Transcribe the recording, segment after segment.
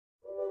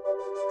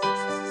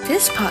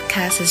This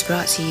podcast is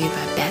brought to you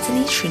by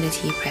Bethany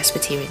Trinity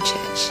Presbyterian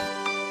Church.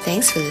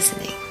 Thanks for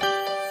listening.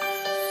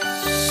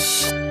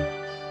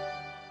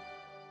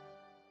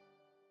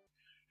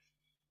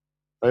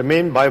 The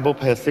main Bible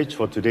passage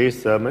for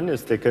today's sermon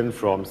is taken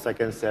from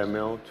 2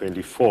 Samuel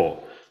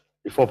 24.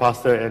 Before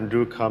Pastor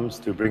Andrew comes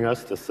to bring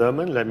us the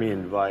sermon, let me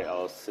invite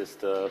our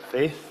sister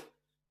Faith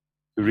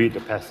to read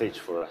the passage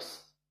for us.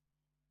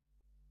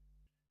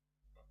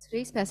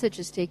 Today's passage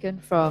is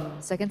taken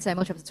from 2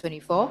 Samuel chapter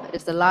 24. It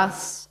is the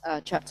last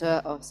chapter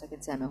of 2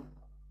 Samuel.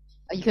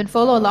 You can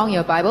follow along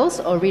your Bibles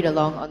or read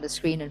along on the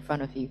screen in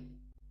front of you.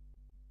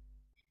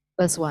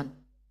 Verse 1.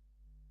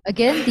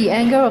 Again, the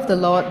anger of the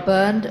Lord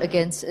burned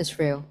against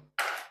Israel,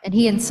 and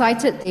he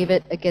incited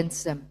David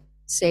against them,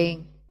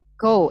 saying,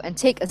 "Go and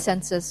take a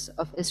census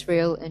of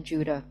Israel and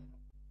Judah."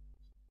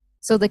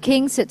 So the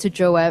king said to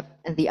Joab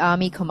and the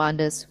army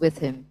commanders with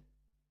him,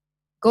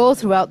 "Go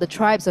throughout the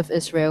tribes of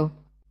Israel,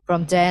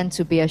 from Dan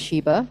to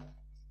Beersheba,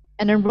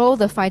 and enroll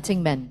the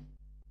fighting men,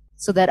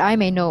 so that I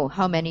may know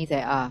how many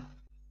there are."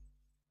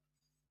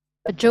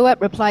 But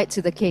Joab replied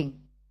to the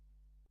king,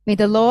 "May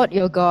the Lord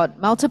your God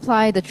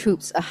multiply the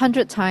troops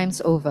 100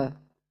 times over,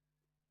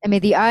 and may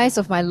the eyes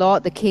of my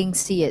lord the king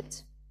see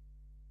it.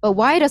 But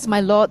why does my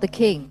lord the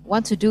king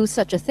want to do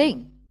such a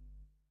thing?"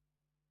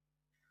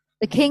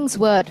 The king's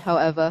word,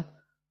 however,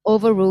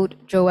 overruled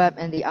Joab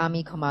and the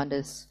army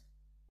commanders.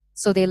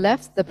 So they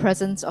left the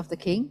presence of the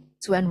king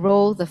to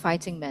enroll the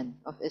fighting men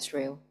of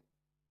Israel.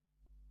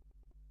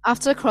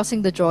 After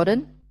crossing the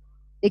Jordan,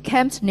 they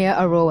camped near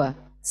Aroer,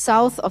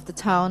 south of the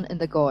town in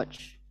the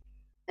gorge,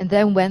 and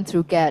then went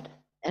through Gad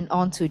and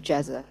on to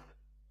Jazer.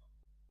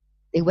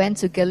 They went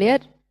to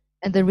Gilead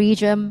and the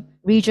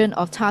region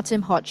of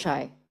Tatim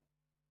Hodshai,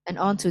 and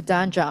on to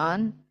Dan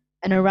Ja'an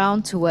and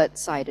around toward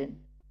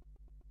Sidon.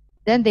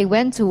 Then they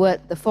went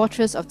toward the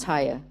fortress of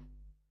Tyre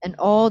and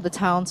all the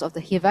towns of the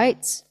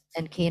Hivites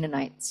and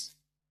Canaanites.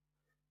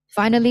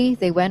 Finally,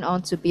 they went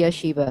on to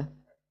Beersheba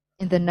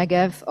in the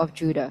Negev of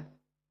Judah.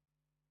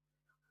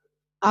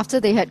 After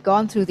they had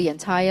gone through the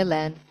entire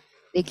land,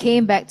 they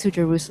came back to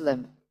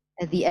Jerusalem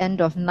at the end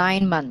of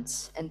 9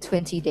 months and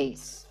 20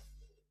 days.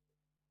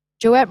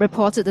 Joab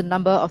reported the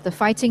number of the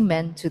fighting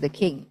men to the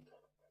king.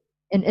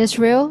 In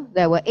Israel,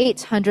 there were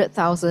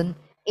 800,000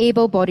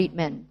 able-bodied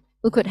men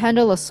who could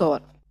handle a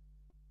sword,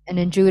 and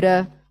in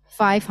Judah,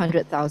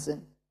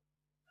 500,000.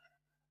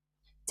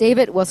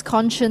 David was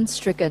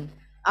conscience-stricken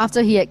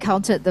after he had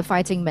counted the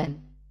fighting men,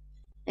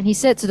 and he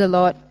said to the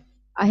Lord,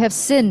 "I have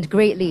sinned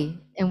greatly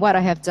in what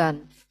I have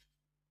done.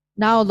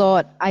 Now,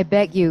 Lord, I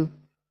beg you,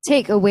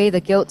 take away the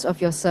guilt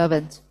of your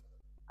servant.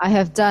 I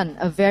have done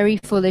a very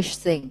foolish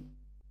thing."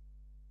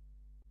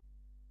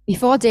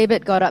 Before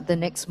David got up the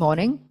next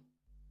morning,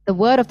 the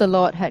word of the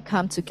Lord had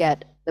come to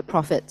Gad, the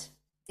prophet,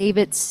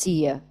 David's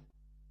seer.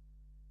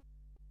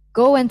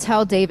 "Go and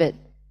tell David,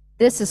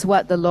 this is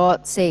what the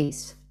Lord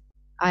says.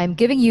 I am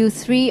giving you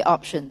 3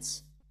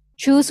 options.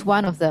 Choose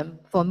one of them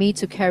for me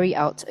to carry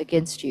out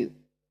against you."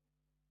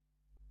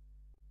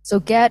 So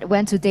Gad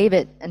went to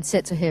David and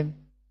said to him,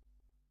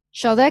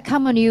 "Shall there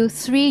come on you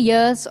 3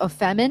 years of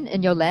famine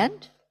in your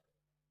land?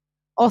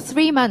 Or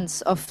 3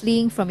 months of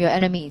fleeing from your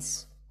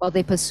enemies while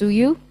they pursue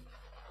you?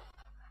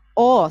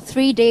 Or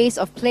 3 days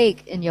of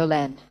plague in your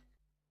land?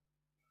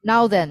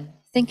 Now then,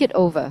 think it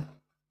over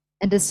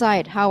and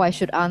decide how I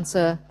should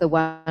answer the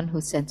one who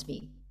sent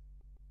me."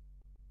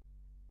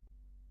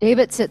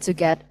 David said to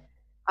Gad,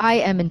 "I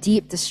am in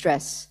deep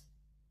distress.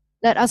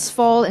 Let us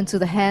fall into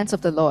the hands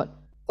of the Lord,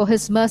 for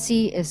his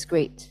mercy is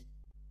great.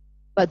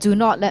 But do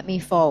not let me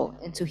fall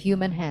into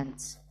human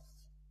hands."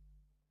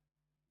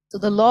 So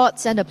the Lord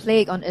sent a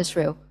plague on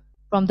Israel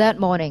from that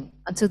morning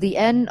until the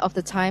end of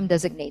the time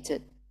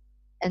designated,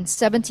 and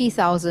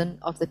 70,000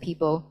 of the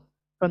people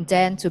from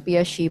Dan to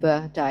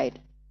Beersheba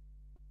died.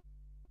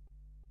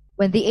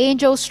 When the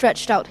angel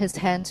stretched out his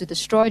hand to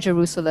destroy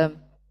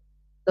Jerusalem,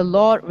 the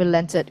Lord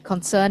relented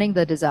concerning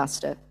the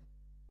disaster,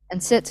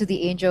 and said to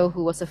the angel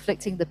who was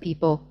afflicting the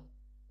people,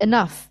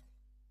 "Enough,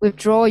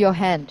 withdraw your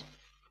hand."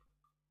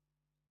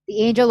 The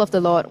angel of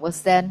the Lord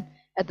was then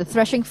at the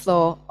threshing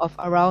floor of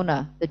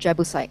Araunah the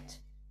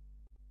Jebusite.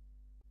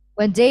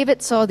 When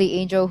David saw the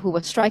angel who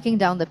was striking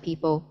down the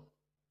people,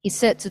 he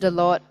said to the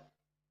Lord,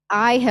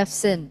 "I have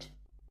sinned.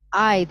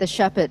 I, the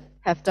shepherd,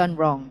 have done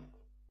wrong.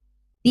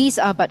 These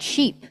are but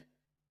sheep.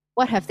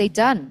 What have they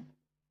done?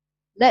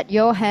 Let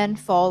your hand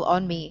fall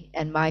on me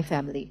and my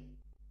family."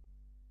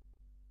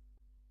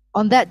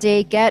 On that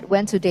day, Gad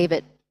went to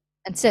David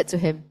and said to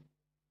him,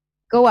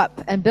 "Go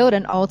up and build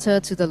an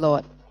altar to the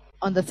Lord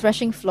on the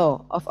threshing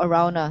floor of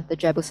Araunah the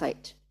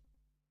Jebusite."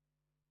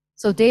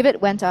 So David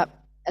went up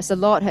as the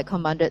Lord had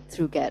commanded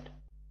through Gad.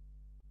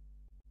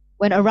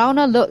 When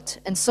Araunah looked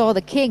and saw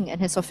the king and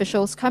his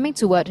officials coming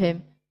toward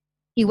him,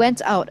 he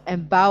went out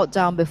and bowed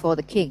down before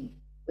the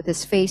king with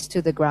his face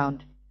to the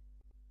ground.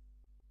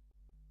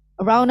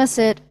 Araunah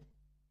said,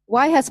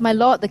 "Why has my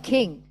lord the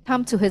king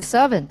come to his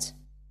servant?"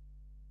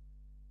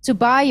 "To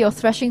buy your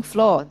threshing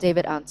floor,"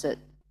 David answered,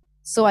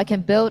 "so I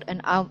can build an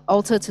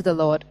altar to the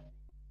Lord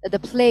that the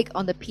plague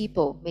on the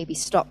people may be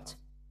stopped.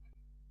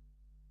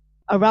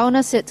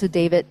 Araunah said to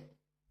David,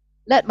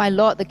 "Let my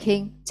lord the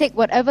king take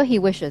whatever he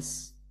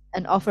wishes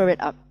and offer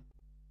it up.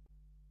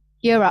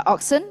 Here are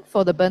oxen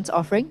for the burnt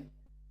offering,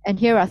 and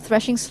here are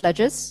threshing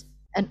sledges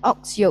and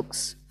ox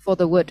yokes for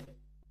the wood.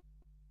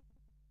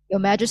 Your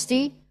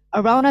Majesty,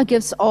 Araunah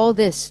gives all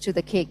this to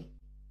the king."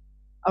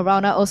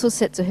 Araunah also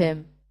said to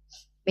him,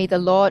 "May the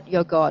Lord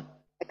your God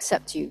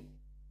accept you."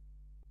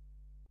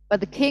 But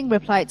the king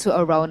replied to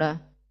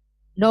Araunah,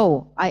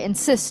 "No, I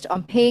insist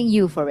on paying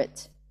you for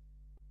it.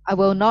 I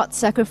will not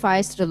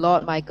sacrifice to the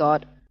Lord my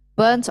God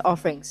burnt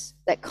offerings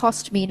that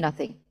cost me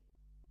nothing."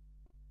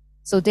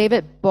 So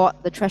David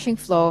bought the threshing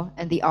floor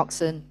and the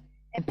oxen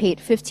and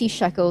paid 50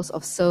 shekels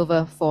of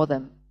silver for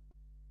them.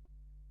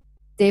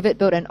 David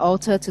built an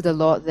altar to the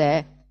Lord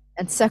there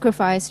and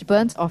sacrificed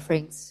burnt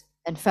offerings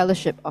and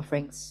fellowship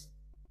offerings.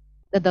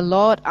 Then the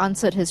Lord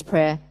answered his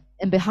prayer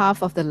in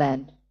behalf of the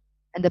land,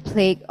 and the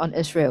plague on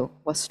Israel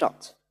was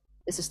stopped.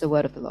 This is the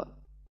word of the Lord.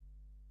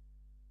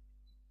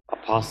 I'll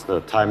pass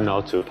the time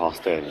now to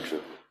Pastor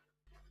Andrew.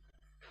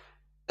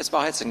 Let's bow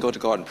our heads and go to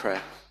God in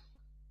prayer.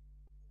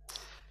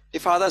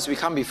 Dear Father, as we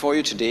come before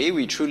you today,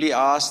 we truly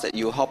ask that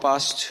you help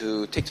us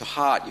to take to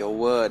heart your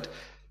word,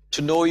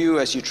 to know you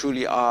as you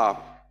truly are,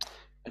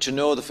 and to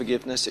know the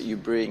forgiveness that you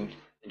bring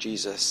in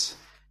Jesus.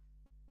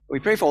 We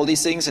pray for all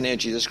these things in the name of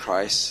Jesus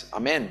Christ.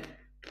 Amen.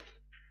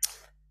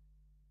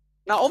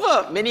 Now,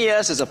 over many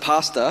years as a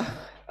pastor,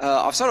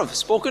 I've sort of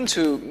spoken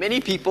to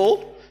many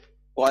people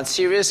who are in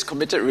serious,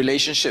 committed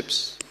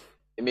relationships.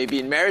 They may be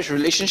in marriage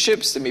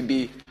relationships, they may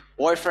be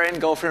boyfriend,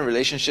 girlfriend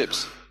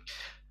relationships.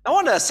 Now,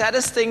 one of the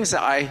saddest things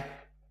that I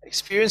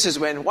experience is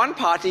when one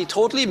party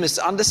totally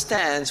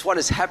misunderstands what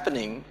is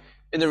happening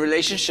in the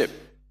relationship.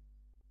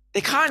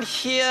 They can't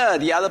hear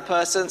the other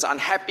person's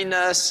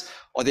unhappiness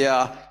or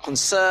their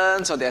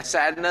concerns or their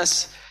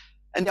sadness,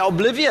 and they're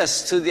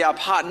oblivious to their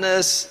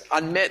partner's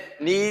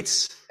unmet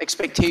needs,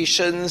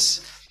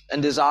 expectations,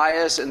 and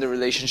desires in the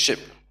relationship.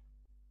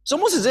 It's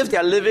almost as if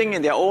they're living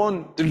in their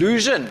own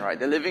delusion, right?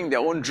 They're living in their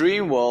own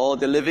dream world.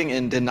 They're living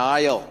in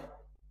denial.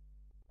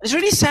 It's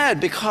really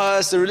sad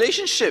because the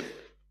relationship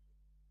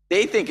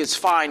they think is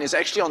fine is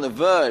actually on the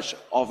verge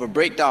of a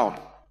breakdown.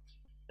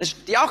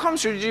 The outcome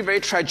is really very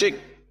tragic,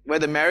 where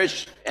the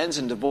marriage ends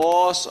in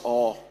divorce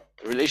or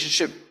the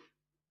relationship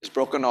is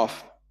broken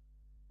off.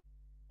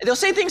 And they'll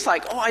say things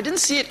like, "Oh, I didn't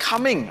see it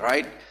coming,"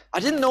 right? "I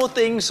didn't know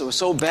things were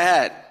so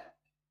bad."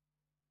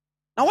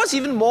 Now, what's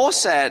even more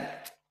sad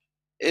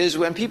is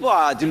when people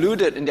are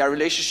deluded in their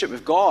relationship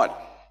with God.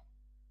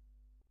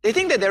 They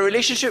think that their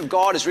relationship with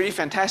God is really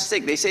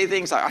fantastic. They say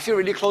things like, "I feel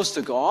really close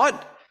to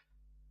God."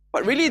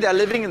 But really, they're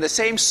living in the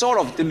same sort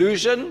of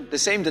delusion, the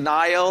same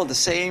denial, the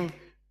same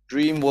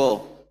dream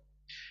world.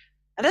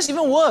 And that's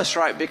even worse,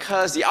 right?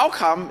 Because the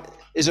outcome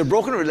is a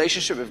broken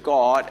relationship with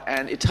God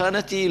and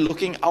eternity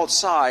looking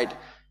outside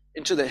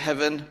into the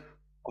heaven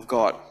of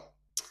God.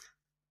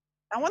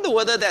 I wonder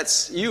whether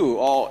that's you,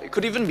 or it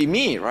could even be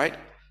me, right?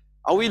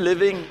 Are we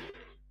living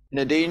in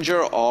a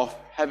danger of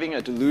having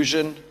a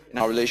delusion in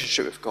our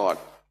relationship with God?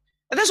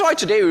 And that's why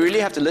today we really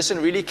have to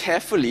listen really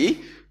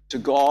carefully to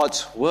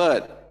God's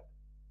word.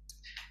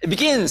 It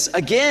begins,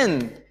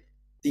 "Again,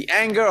 the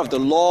anger of the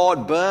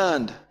Lord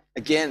burned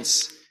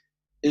against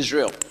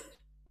Israel."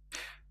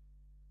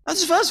 Now,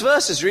 this first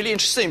verse is really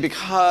interesting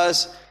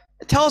because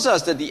it tells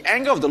us that the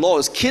anger of the Lord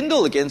was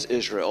kindled against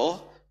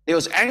Israel. He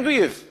was angry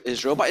with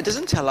Israel, but it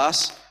doesn't tell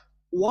us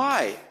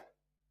why.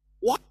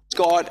 Why is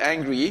God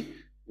angry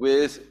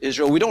with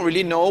Israel? We don't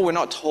really know. We're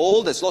not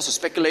told. There's lots of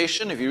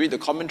speculation. If you read the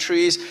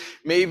commentaries,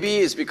 maybe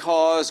it's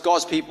because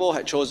God's people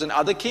had chosen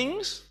other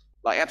kings,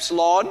 like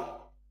Absalom,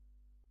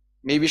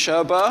 maybe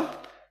Sheba,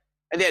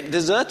 and they had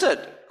deserted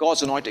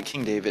God's anointed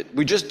King David.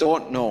 We just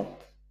don't know.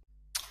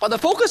 But the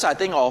focus, I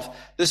think, of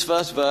this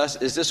first verse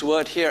is this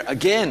word here,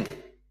 again.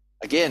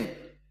 Again.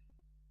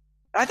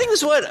 I think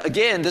this word,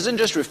 again, doesn't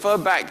just refer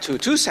back to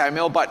 2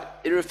 Samuel, but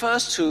it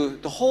refers to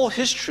the whole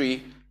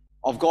history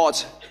of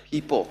God's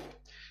people.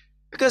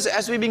 Because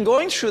as we've been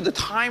going through the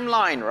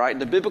timeline, right,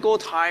 the biblical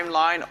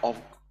timeline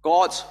of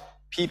God's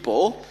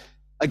people,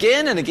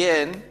 again and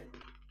again,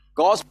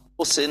 God's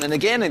people sin, and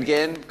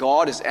again,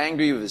 God is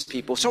angry with his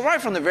people. So right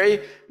from the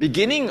very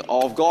beginning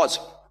of God's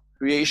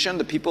creation,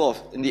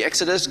 in the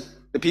Exodus,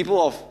 the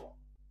people of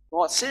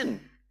God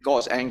sinned. God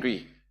was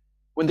angry.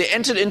 When they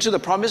entered into the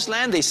promised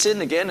land, they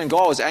sinned again, and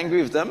God was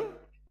angry with them.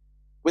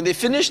 When they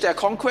finished their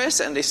conquest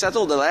and they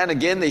settled the land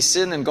again, they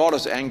sinned, and God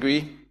was angry.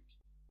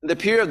 In the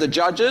period of the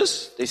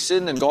judges, they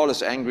sinned and God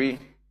was angry.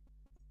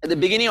 At the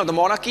beginning of the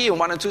monarchy in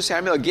 1 and 2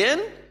 Samuel,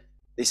 again,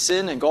 they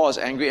sinned and God was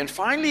angry. And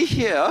finally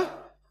here,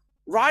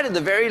 right at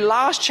the very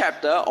last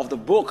chapter of the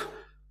book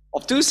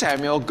of 2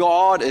 Samuel,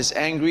 God is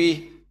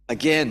angry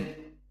again.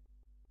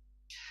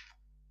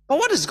 But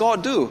what does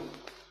God do? It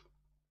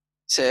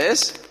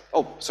says,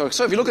 so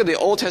if you look at the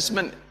Old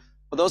Testament,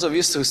 for those of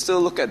you who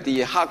still look at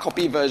the hard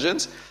copy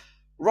versions,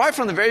 right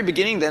from the very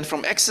beginning then,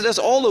 from Exodus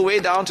all the way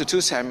down to 2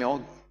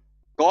 Samuel,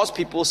 God's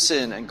people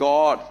sin and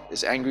God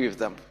is angry with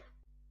them.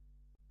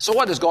 So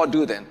what does God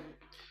do then?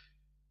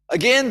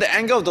 Again, the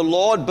anger of the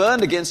Lord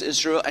burned against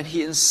Israel, and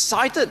he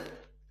incited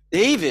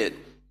David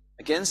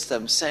against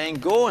them, saying,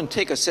 "Go and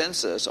take a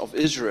census of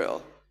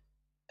Israel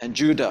and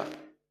Judah."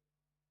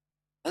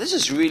 Now, this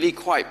is really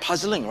quite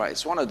puzzling, right?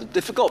 It's one of the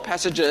difficult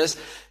passages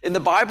in the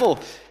Bible.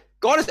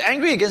 God is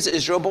angry against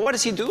Israel, but what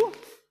does he do?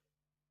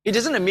 He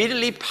doesn't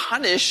immediately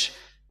punish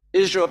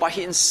Israel, but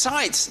he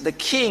incites the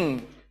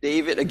king,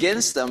 David,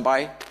 against them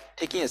by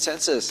taking a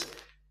census.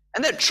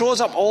 And that throws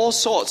up all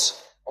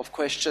sorts of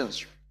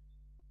questions.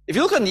 If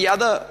you look at the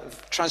other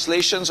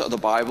translations of the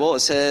Bible,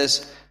 it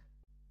says,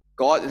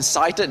 God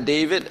incited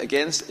David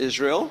against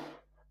Israel.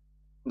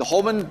 In the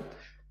Holman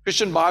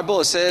Christian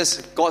Bible, it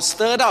says, God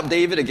stirred up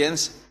David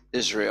against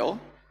Israel.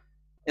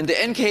 In the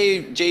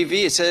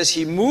NKJV, it says,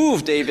 he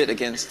moved David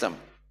against them.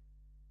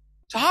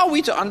 So how are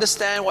we to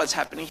understand what's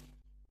happening?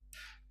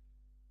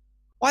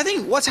 Well, I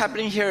think what's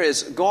happening here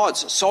is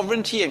God's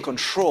sovereignty and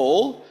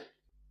control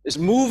is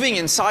moving,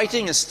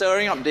 inciting, and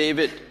stirring up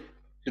David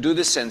to do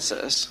this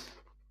census.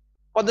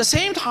 But at the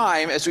same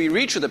time, as we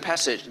read through the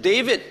passage,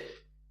 David,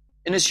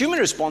 in his human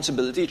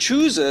responsibility,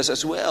 chooses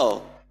as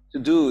well to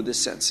do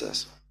this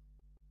census.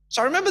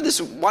 So I remember this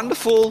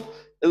wonderful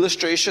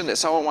illustration that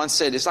someone once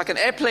said. It's like an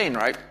airplane,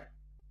 right?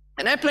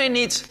 An airplane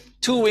needs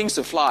 2 wings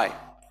to fly.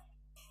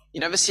 You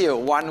never see a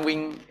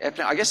one-wing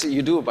airplane. I guess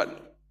you do, but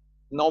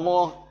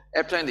normal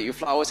airplane that you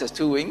fly always has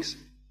 2 wings.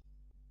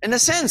 In a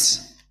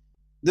sense,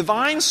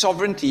 divine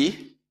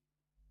sovereignty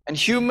and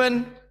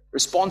human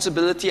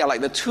responsibility are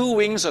like the 2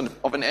 wings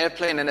of an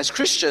airplane. And as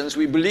Christians,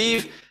 we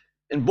believe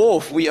in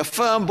both. We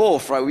affirm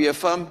both, right? We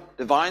affirm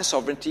divine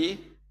sovereignty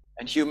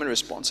and human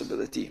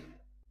responsibility.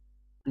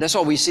 And that's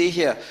what we see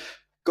here.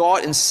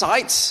 God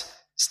incites,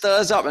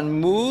 stirs up,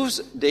 and moves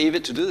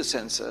David to do the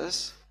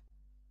census.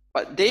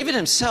 But David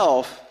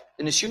himself,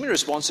 in his human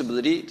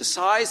responsibility,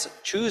 decides,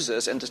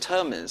 chooses, and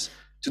determines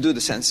to do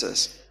the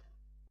census.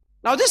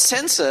 Now, this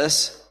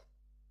census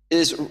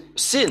is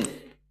sin,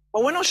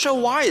 but we're not sure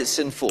why it's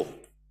sinful.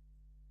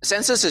 A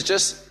census is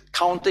just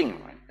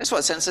counting, right? That's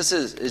what a census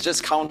is. It's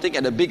just counting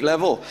at a big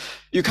level.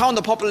 You count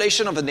the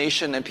population of a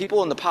nation, and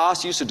people in the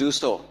past used to do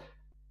so.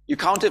 You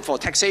count it for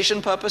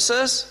taxation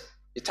purposes.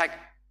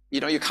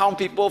 You count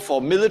people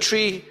for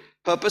military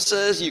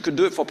purposes. You could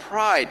do it for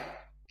pride.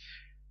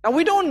 Now,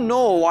 we don't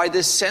know why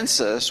this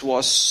census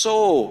was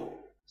so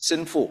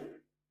sinful.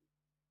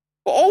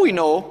 But all we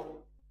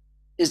know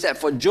is that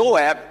for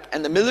Joab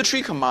and the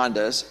military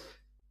commanders,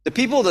 the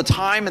people of the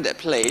time and that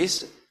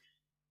place,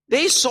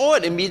 they saw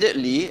it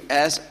immediately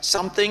as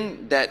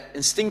something that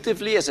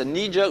instinctively, as a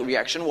knee-jerk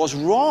reaction, was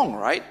wrong,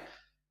 right?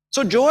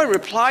 So Joab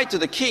replied to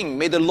the king,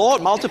 "May the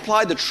Lord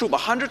multiply the troop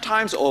 100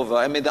 times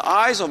over, and may the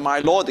eyes of my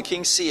lord the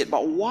king see it."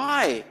 But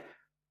why?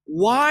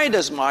 Why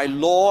does my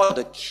lord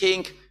the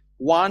king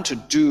want to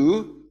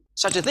do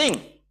such a thing?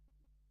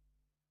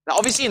 Now,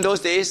 obviously, in those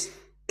days,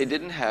 they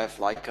didn't have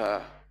like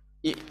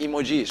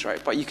emojis,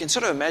 right? But you can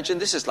sort of imagine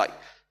this is like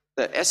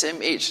the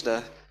SMH,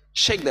 the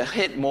shake the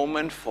head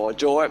moment for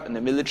Joab and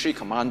the military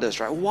commanders,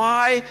 right?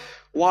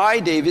 Why,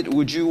 David,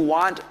 would you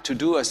want to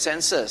do a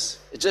census?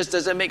 It just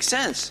doesn't make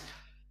sense.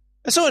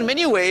 And so in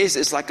many ways,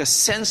 it's like a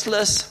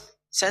senseless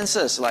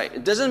census. Like,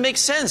 it doesn't make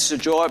sense to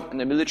Joab and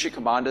the military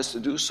commanders to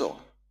do so.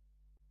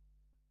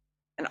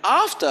 And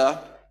after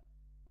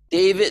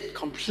David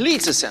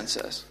completes the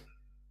census,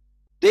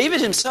 David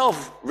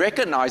himself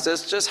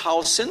recognizes just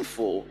how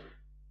sinful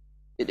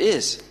it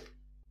is.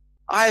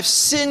 "I have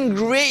sinned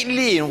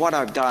greatly in what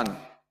I've done.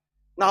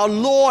 Now,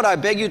 Lord, I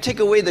beg you, take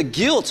away the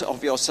guilt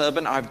of your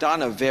servant. I've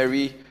done a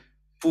very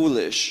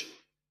foolish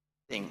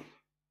thing."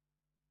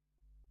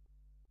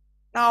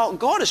 Now,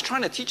 God is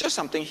trying to teach us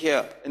something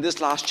here in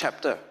this last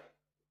chapter.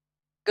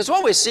 Because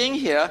what we're seeing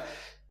here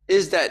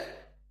is that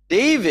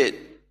David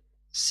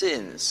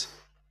sins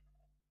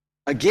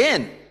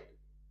again,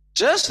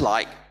 just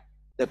like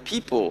the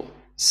people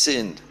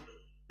sinned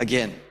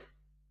again.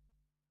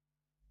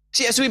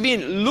 See, as we've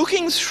been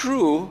looking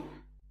through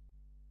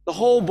the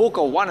whole book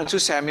of 1 and 2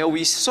 Samuel,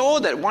 we saw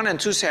that 1 and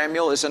 2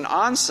 Samuel is an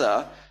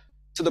answer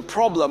to the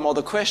problem or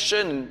the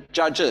question in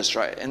Judges,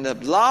 right? In the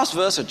last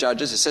verse of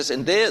Judges, it says,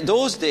 "In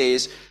those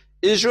days,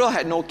 Israel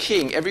had no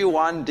king.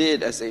 Everyone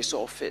did as they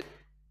saw fit."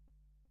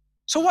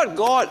 So what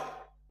God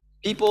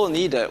people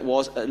needed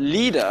was a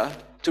leader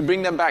to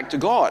bring them back to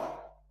God.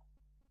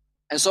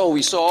 And so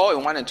we saw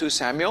in 1 and 2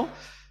 Samuel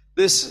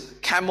this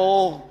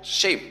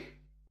camel-shaped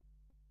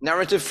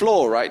narrative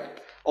flow, right?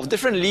 Of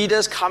different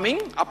leaders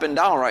coming up and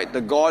down, right? The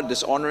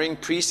God-dishonoring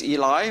priest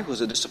Eli, who's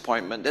a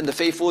disappointment. Then the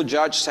faithful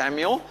judge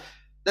Samuel.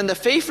 Then the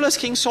faithless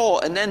King Saul.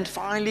 And then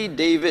finally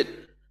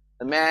David,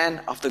 the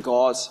man after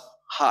God's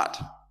heart.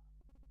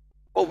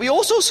 But we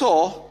also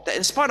saw that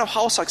in spite of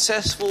how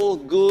successful,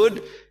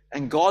 good,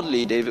 and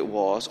godly David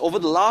was, over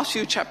the last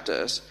few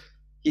chapters,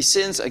 he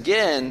sins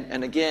again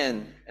and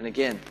again and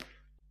again.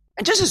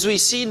 And just as we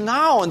see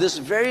now in this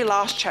very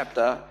last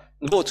chapter,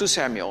 in the book of 2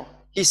 Samuel,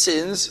 he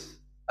sins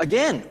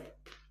again.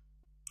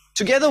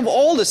 Together with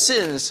all the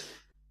sins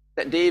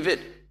that David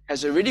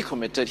has already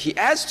committed, he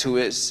adds to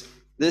it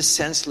this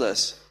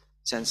senseless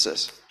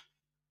census.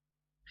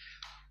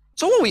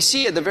 So what we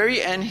see at the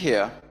very end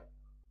here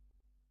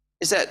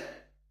is that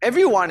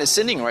everyone is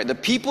sinning, right? The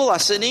people are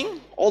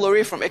sinning all the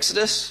way from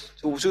Exodus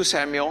to 2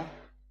 Samuel.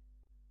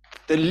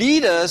 The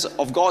leaders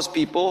of God's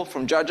people,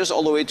 from Judges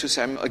all the way to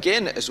Samuel,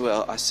 again as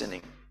well, are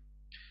sinning.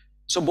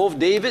 So both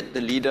David,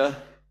 the leader,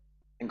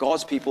 and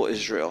God's people,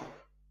 Israel,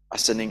 are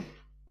sinning.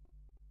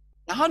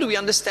 Now, how do we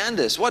understand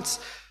this? What's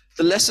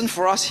the lesson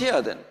for us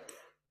here then?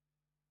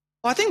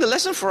 Well, I think the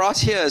lesson for us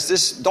here is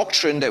this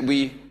doctrine that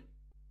we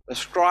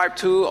ascribe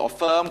to or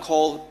affirm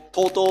called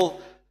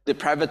total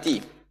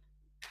depravity.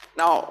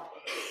 Now,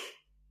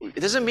 it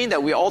doesn't mean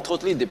that we're all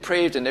totally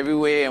depraved in every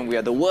way and we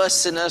are the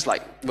worst sinners,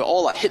 like we're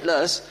all like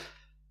Hitlers.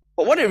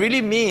 But what it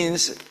really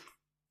means in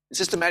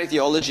systematic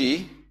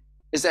theology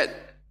is that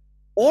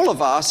all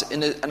of us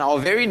in our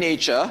very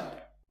nature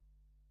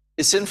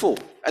is sinful.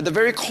 At the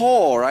very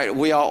core, right,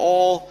 we are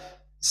all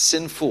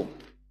sinful.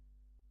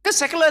 Because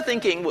secular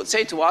thinking would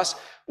say to us,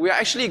 we are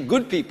actually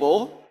good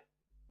people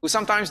who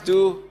sometimes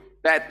do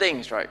bad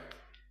things, right?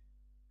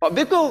 But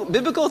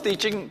biblical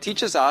teaching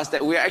teaches us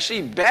that we are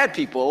actually bad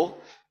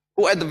people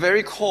who at the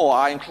very core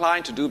are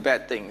inclined to do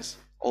bad things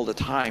all the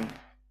time.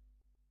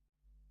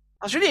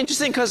 It's really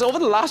interesting because over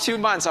the last few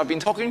months I've been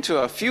talking to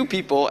a few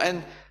people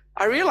and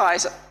I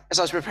realized as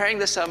I was preparing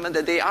this sermon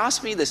that they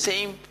asked me the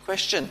same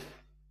question.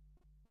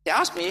 They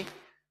asked me,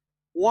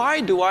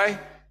 why do I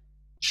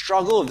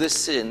struggle with this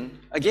sin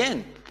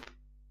again?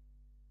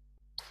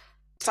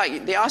 It's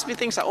like they asked me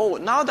things like, oh,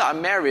 now that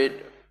I'm married,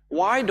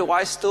 why do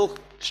I still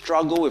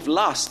struggle with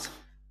lust?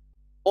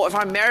 Or if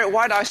I'm married,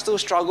 why do I still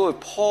struggle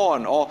with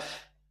porn? Or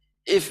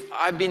if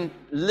I've been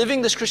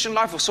living this Christian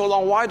life for so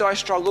long, why do I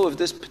struggle with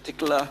this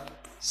particular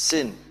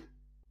sin?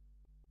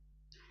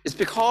 It's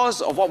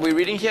because of what we're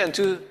reading here in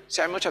 2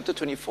 Samuel chapter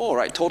 24,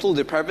 right? Total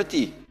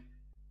depravity.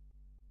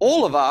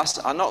 All of us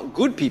are not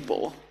good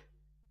people,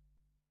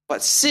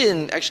 but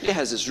sin actually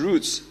has its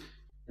roots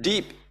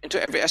deep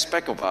into every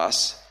aspect of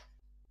us,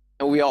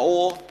 and we are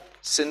all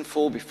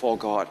sinful before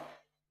God.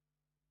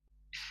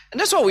 And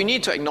that's what we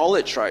need to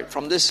acknowledge, right,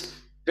 from this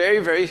very,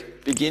 very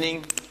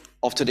beginning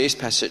of today's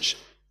passage.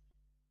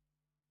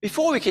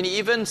 Before we can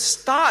even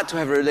start to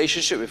have a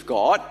relationship with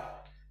God,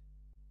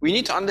 we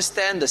need to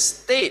understand the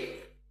state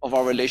of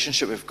our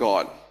relationship with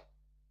God.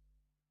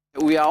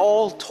 We are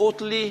all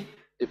totally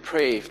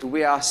depraved.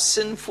 We are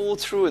sinful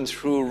through and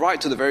through,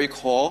 right to the very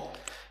core.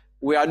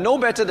 We are no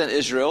better than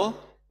Israel,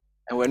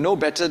 and we're no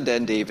better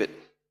than David.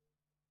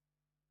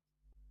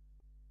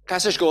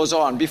 Passage goes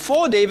on.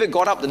 Before David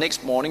got up the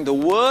next morning, the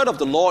word of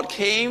the Lord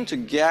came to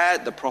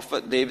Gad, the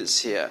prophet,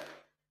 David's ear.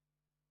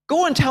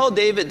 Go and tell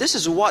David, this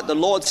is what the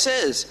Lord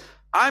says.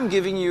 I'm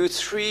giving you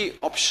 3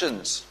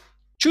 options.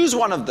 Choose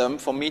one of them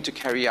for me to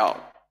carry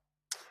out.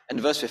 And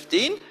verse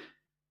 15,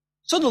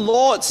 so the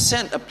Lord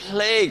sent a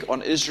plague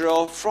on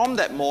Israel from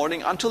that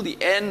morning until the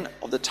end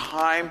of the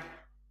time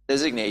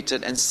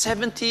designated, and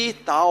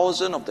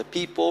 70,000 of the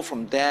people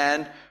from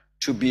Dan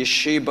to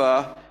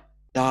Beersheba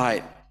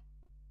died.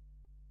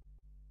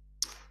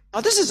 Now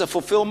this is a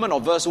fulfillment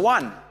of verse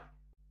 1.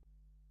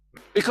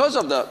 Because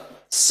of the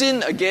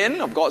sin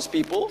again of God's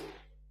people,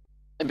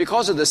 and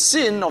because of the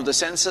sin of the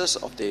census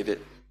of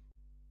David,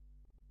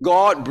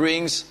 God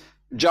brings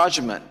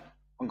judgment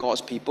on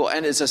God's people,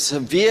 and it's a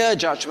severe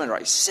judgment,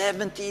 right?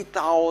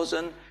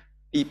 70,000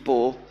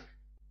 people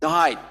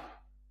died.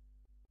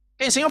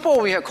 In Singapore,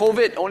 when we had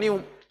COVID,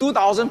 only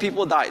 2,000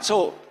 people died.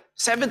 So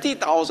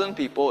 70,000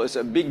 people is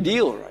a big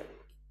deal, right?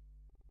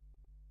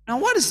 Now,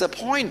 what is the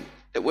point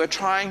that we're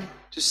trying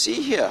to see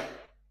here?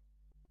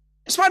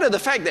 In spite of the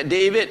fact that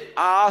David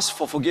asked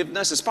for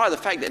forgiveness, in spite of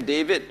the fact that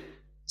David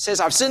says,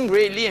 I've sinned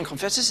greatly and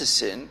confesses his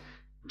sin,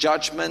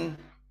 judgment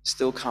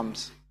still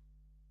comes.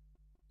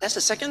 That's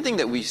the second thing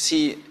that we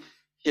see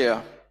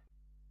here.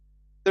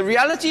 The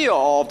reality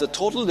of the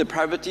total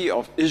depravity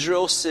of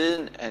Israel's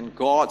sin and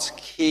God's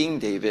King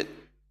David,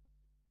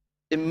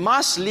 it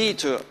must lead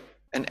to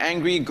an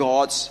angry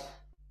God's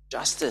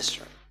justice.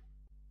 Right?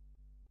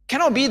 It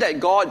cannot be that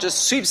God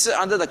just sweeps it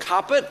under the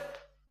carpet.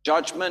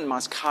 Judgment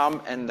must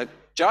come, and the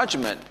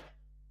judgment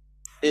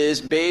is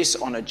based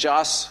on a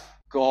just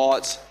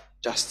God's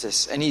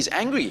justice, and he's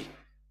angry.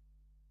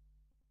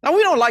 Now,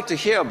 we don't like to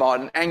hear about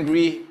an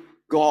angry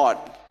God.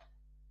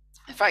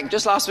 In fact,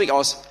 just last week I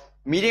was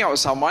meeting out with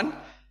someone,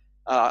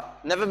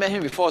 never met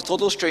him before, a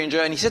total stranger,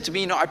 and he said to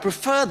me, I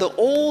prefer the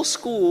old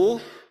school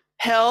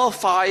hell,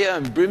 fire,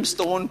 and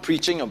brimstone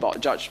preaching about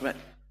judgment.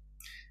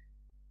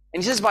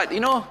 And he says, but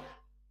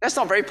that's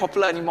not very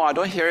popular anymore. I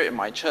don't hear it in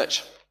my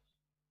church.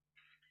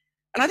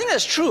 And I think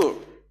that's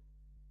true,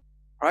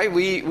 right?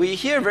 We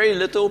hear very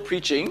little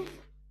preaching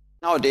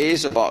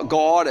nowadays about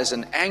God as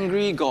an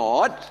angry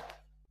God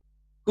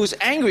who's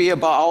angry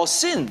about our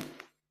sin.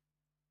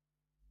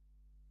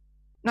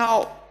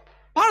 Now,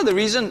 part of the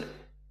reason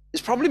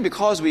is probably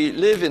because we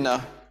live in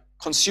a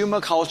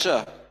consumer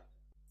culture.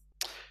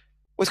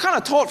 We're kind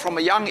of taught from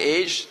a young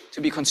age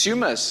to be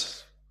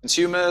consumers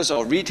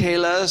of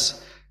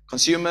retailers,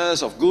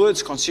 consumers of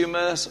goods,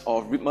 consumers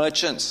of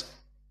merchants.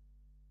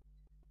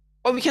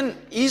 But we can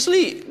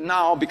easily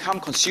now become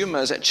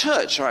consumers at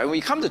church, right?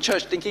 We come to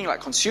church thinking like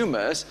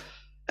consumers.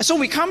 And so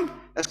we come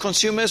as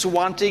consumers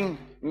wanting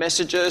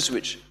messages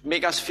which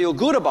make us feel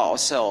good about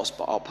ourselves,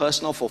 about our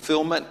personal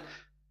fulfillment,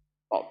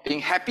 about being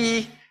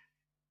happy,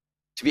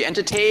 to be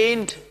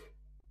entertained,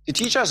 to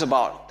teach us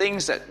about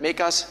things that make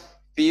us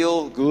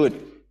feel good.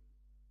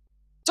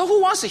 So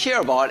who wants to hear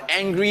about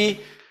angry,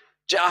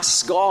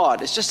 just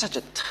God? It's just such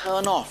a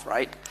turn off,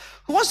 right?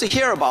 Who wants to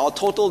hear about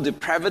total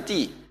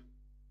depravity?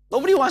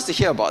 Nobody wants to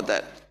hear about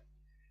that.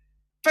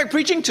 In fact,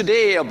 preaching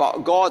today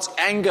about God's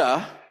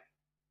anger,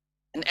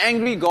 an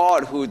angry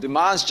God who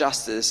demands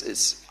justice,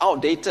 is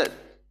outdated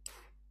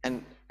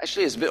and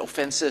actually is a bit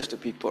offensive to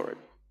people. Right?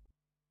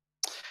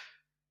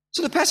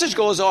 So the passage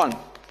goes on.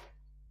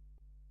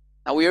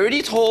 Now we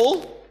already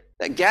told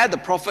that Gad the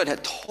prophet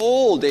had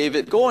told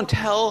David, go and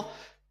tell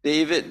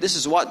David, this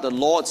is what the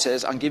Lord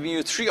says. I'm giving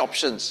you 3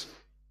 options.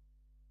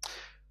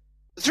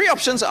 The 3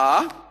 options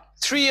are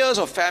 3 years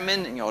of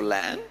famine in your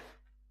land,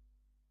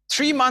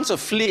 3 months of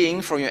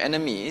fleeing from your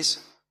enemies,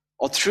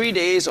 or 3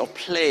 days of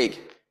plague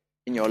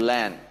in your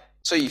land.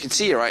 So you can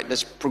see, right,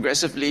 there's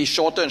progressively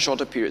shorter and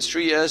shorter periods.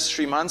 3 years,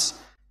 3 months,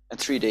 and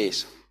 3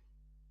 days.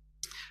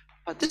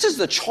 But this is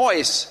the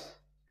choice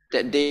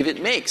that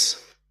David makes.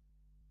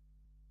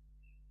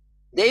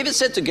 David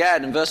said to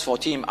Gad in verse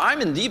 14,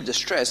 I'm in deep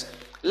distress.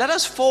 Let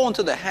us fall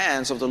into the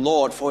hands of the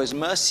Lord, for his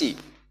mercy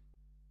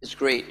is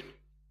great.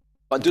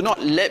 But do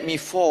not let me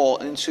fall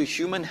into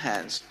human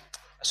hands.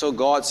 So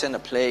God sent a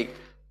plague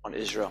on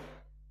Israel.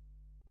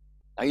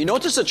 Now you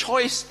notice the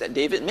choice that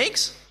David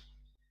makes.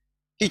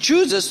 He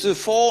chooses to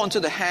fall into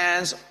the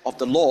hands of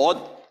the Lord,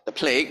 the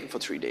plague, for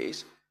 3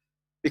 days,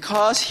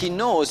 because he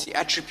knows the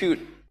attribute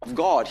of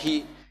God.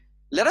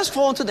 Let us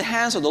fall into the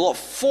hands of the Lord,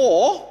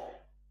 for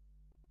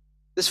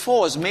this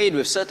for is made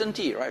with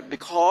certainty, right?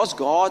 Because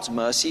God's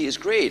mercy is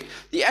great.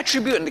 The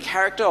attribute and the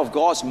character of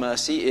God's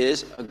mercy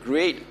is a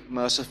great,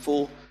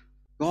 merciful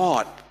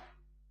God.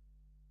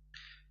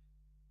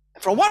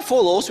 From what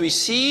follows, we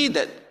see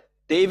that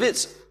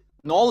David's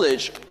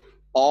knowledge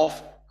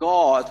of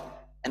God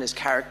and his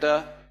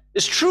character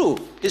is true.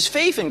 His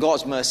faith in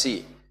God's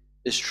mercy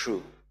is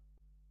true.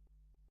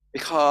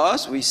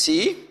 Because we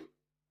see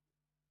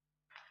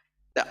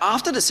that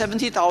after the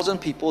 70,000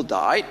 people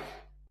died,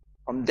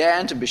 from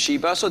Dan to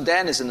Beersheba, so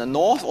Dan is in the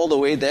north all the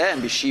way there,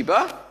 and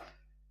Beersheba,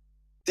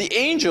 the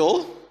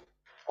angel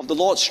of the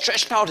Lord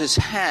stretched out his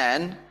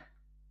hand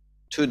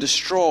to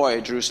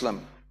destroy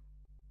Jerusalem.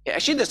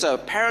 Actually, there's a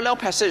parallel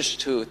passage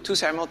to 2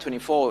 Samuel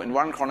 24 in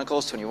 1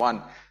 Chronicles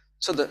 21.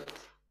 So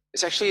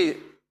it's actually,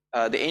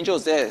 the angel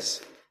is there,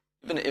 is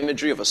even the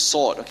imagery of a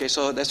sword. Okay,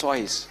 so that's why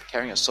he's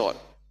carrying a sword.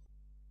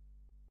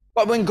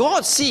 But when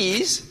God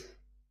sees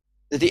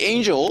that the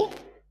angel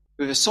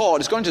with a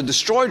sword is going to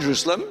destroy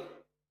Jerusalem,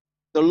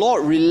 the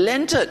Lord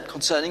relented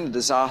concerning the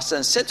disaster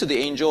and said to the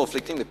angel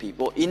afflicting the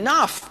people,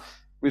 enough,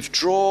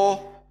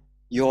 withdraw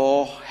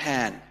your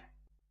hand.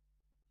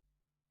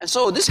 And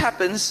so this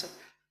happens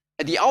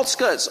at the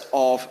outskirts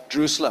of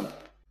Jerusalem.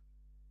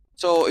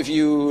 So if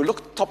you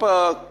look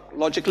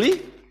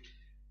topologically,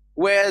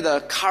 where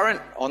the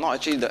current, or not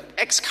actually, the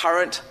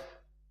ex-current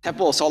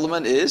Temple of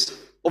Solomon is,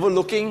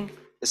 overlooking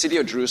the city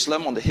of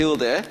Jerusalem on the hill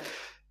there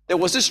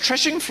was this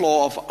threshing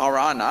floor of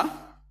Araunah,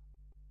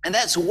 and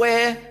that's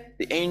where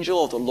the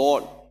angel of the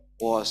Lord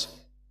was.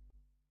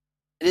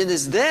 And it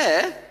is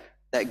there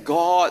that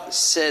God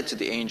said to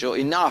the angel,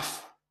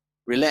 enough,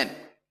 relent.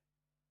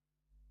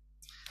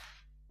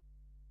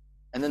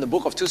 And then the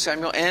book of 2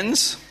 Samuel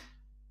ends,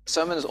 the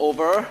sermon is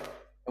over,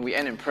 and we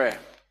end in prayer.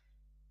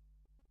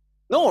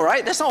 No,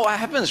 right? That's not what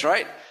happens,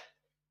 right?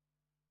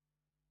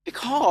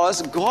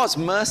 Because God's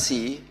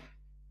mercy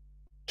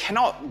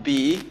cannot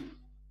be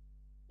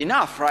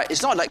enough, right?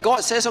 It's not like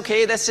God says,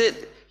 okay, that's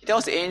it. He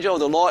tells the angel of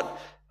the Lord,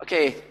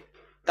 okay,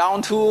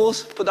 down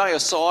tools, put down your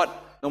sword,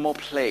 no more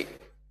plague.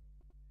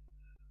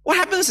 What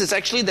happens is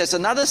actually there's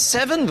another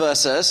 7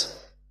 verses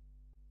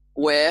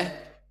where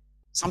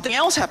something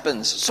else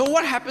happens. So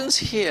what happens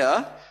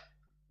here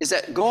is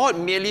that God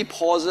merely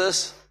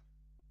pauses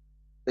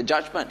the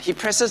judgment. He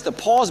presses the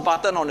pause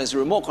button on his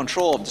remote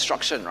control of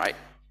destruction, right?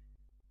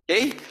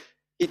 Okay?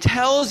 He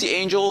tells the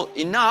angel,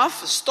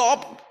 enough,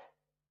 stop.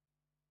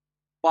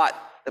 But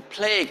the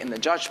plague and the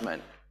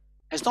judgment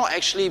has not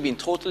actually been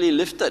totally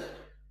lifted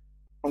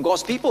from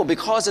God's people,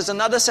 because there's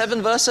another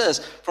 7 verses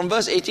from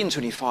verse 18 to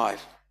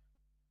 25.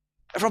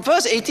 And from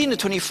verse 18 to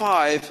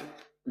 25,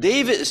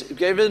 David is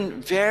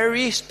given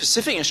very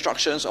specific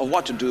instructions of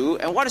what to do.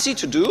 And what is he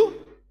to do?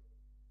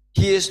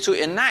 He is to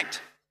enact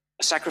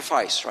a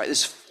sacrifice, right?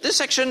 This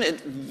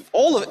section,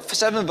 all of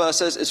 7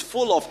 verses, is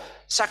full of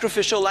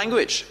sacrificial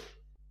language.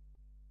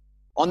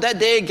 On that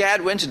day,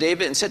 Gad went to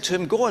David and said to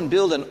him, go and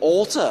build an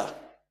altar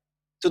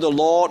to the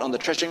Lord on the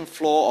threshing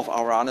floor of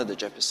Araunah the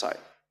Jebusite.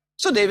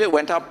 So David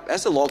went up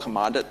as the Lord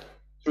commanded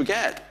through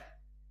Gad.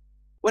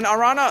 When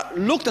Araunah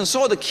looked and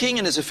saw the king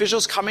and his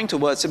officials coming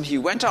towards him, he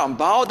went out and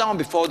bowed down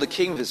before the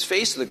king with his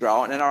face to the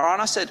ground. And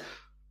Araunah said,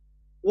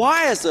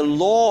 Why has the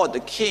Lord, the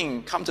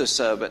king, come to his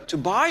servant? To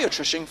buy your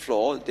threshing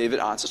floor, David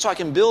answered, so I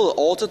can build an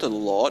altar to the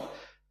Lord,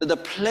 that the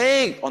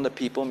plague on the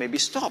people may be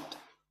stopped.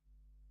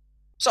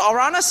 So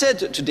Araunah said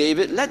to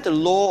David, let the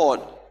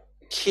Lord,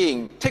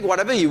 king, take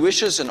whatever he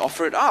wishes and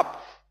offer it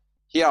up.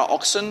 Here are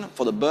oxen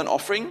for the burnt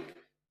offering.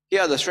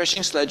 Here are the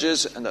threshing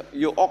sledges and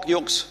the ox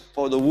yokes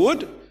for the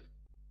wood.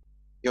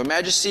 Your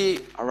majesty,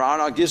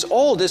 Araunah, gives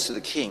all this to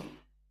the king.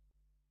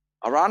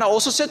 Araunah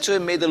also said to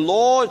him, may the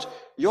Lord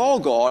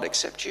your God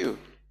accept you.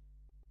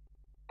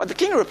 But the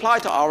king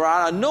replied to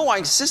Araunah, no, I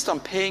insist on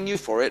paying you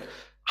for it.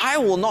 I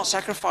will not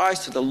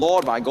sacrifice to the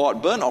Lord my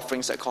God burnt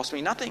offerings that cost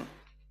me nothing.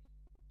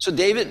 So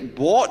David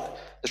bought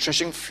the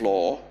threshing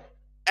floor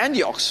and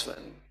the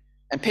oxen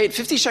and paid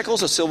 50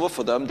 shekels of silver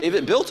for them.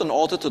 David built an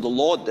altar to the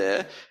Lord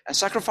there and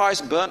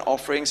sacrificed burnt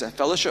offerings and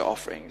fellowship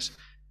offerings.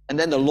 And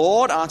then the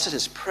Lord answered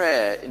his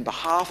prayer in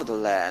behalf of the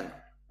land.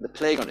 The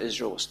plague on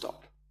Israel was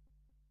stopped.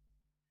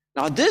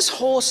 Now this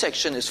whole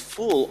section is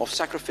full of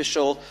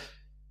sacrificial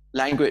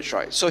language,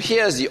 right? So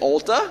here's the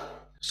altar.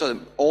 So the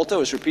altar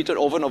was repeated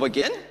over and over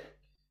again.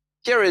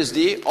 Here is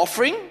the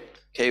offering,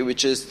 okay,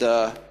 which is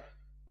the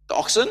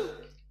oxen.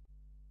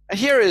 And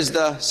here is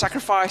the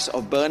sacrifice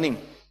of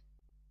burning.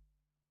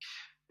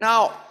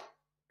 Now,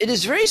 it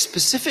is very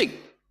specific,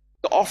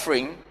 the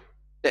offering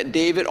that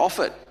David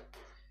offered.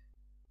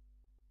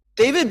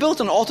 David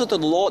built an altar to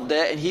the Lord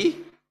there and he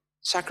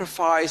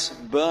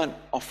sacrificed burnt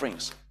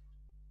offerings.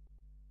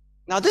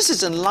 Now, this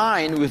is in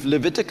line with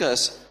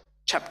Leviticus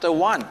chapter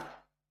 1.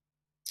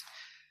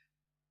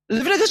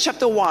 Leviticus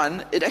chapter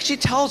 1, it actually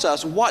tells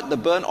us what the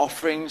burnt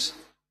offerings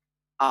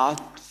are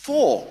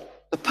for,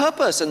 the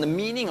purpose and the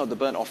meaning of the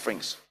burnt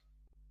offerings.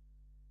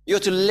 You're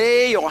to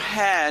lay your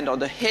hand on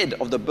the head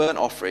of the burnt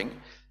offering,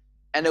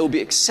 and it will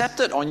be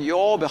accepted on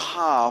your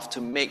behalf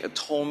to make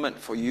atonement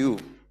for you.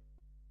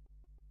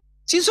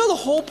 See, so the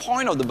whole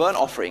point of the burnt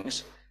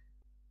offerings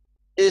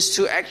is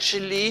to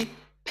actually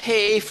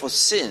pay for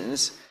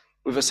sins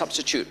with a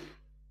substitute.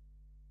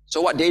 So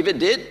what David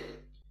did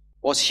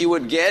was he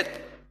would get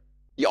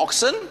the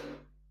oxen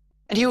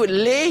and he would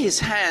lay his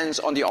hands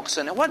on the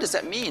oxen. And what does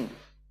that mean?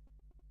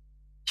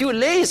 He would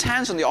lay his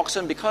hands on the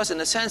oxen because, in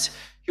a sense,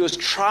 he was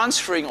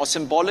transferring or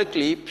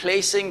symbolically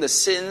placing the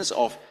sins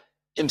of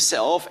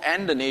himself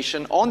and the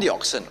nation on the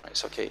oxen.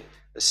 It's okay.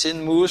 The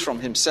sin moves from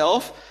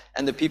himself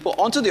and the people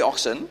onto the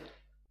oxen.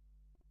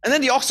 And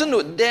then the oxen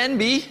would then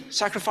be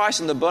sacrificed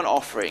in the burnt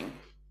offering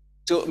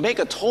to make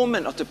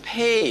atonement or to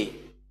pay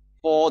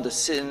for the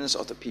sins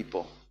of the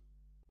people.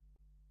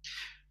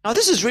 Now,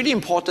 this is really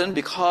important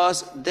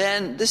because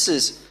then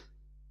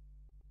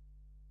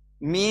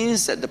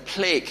means that the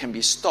plague can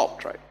be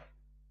stopped, right?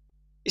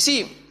 You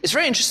see, it's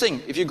very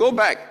interesting. If you go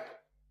back,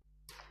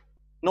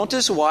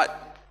 notice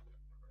what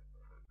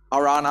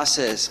Araunah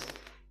says.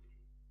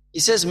 He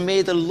says,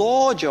 may the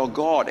Lord your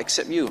God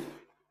accept you.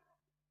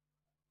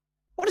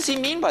 What does he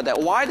mean by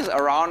that? Why does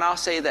Araunah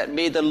say that,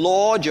 may the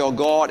Lord your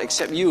God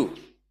accept you?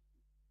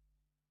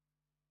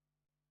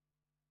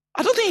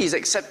 I don't think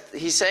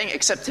he's saying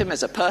accept him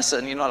as a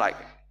person, like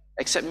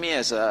accept me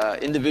as an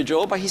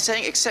individual, but he's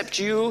saying accept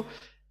you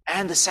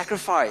and the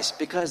sacrifice,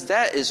 because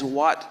that is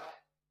what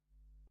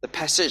the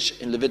passage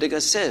in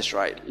Leviticus says,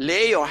 right?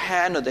 Lay your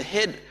hand on the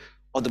head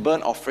of the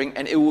burnt offering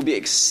and it will be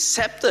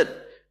accepted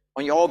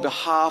on your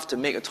behalf to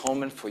make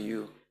atonement for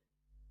you.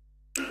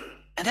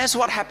 And that's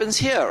what happens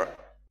here.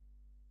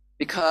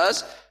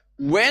 Because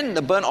when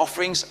the burnt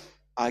offerings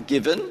are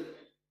given,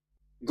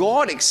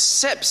 God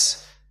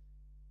accepts,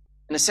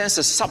 in a sense,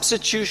 the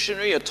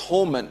substitutionary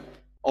atonement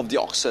of the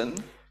oxen,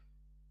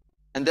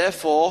 and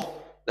therefore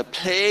the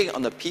plague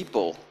on the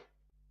people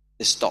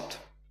is stopped.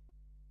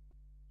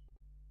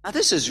 Now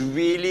this is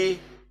really,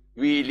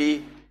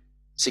 really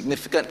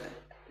significant,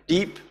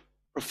 deep,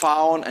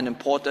 profound, and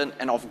important,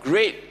 and of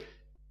great,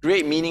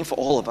 great meaning for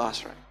all of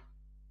us, right?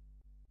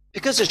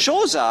 Because it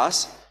shows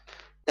us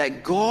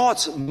that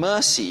God's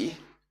mercy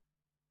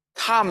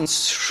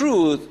comes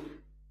through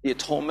the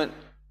atonement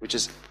which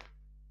is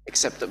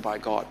accepted by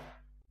God.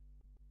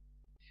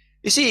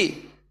 You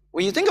see,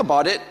 when you think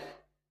about it,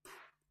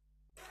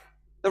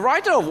 the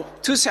writer of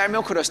 2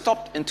 Samuel could have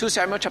stopped in 2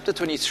 Samuel chapter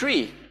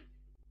 23.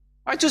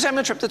 Right? 2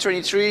 Samuel chapter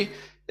 23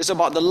 is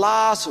about the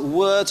last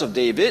words of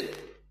David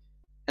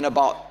and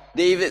about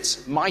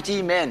David's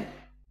mighty men.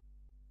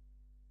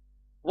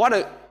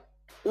 What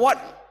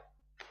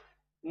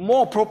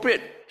more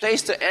appropriate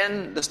place to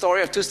end the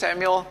story of 2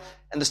 Samuel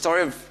and the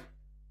story of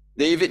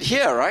David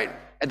here, right?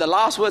 At the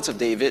last words of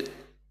David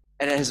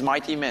and at his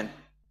mighty men.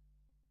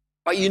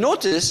 But you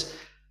notice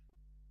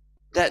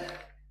that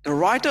the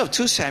writer of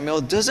 2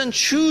 Samuel doesn't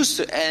choose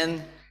to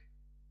end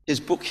his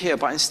book here,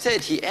 but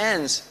instead he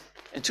ends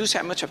in 2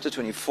 Samuel chapter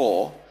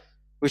 24,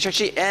 which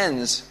actually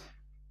ends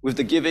with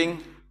the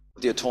giving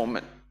of the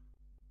atonement.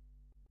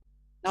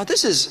 Now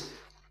this is,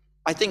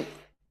 I think,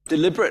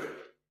 deliberate.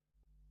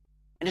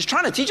 And it's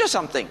trying to teach us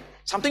something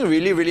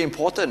really, really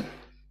important.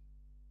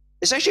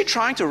 It's actually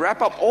trying to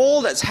wrap up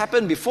all that's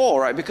happened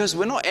before, right? Because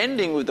we're not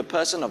ending with the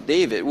person of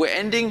David. We're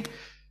ending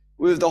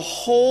with the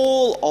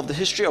whole of the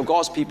history of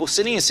God's people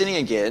sinning and sinning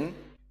again.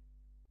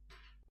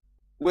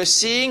 We're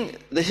seeing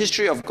the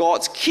history of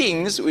God's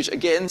kings, which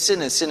again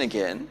sin and sin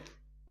again.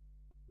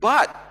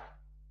 But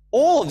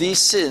all of these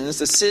sins,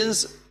 the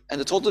sins and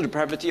the total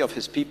depravity of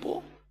his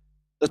people,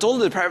 the total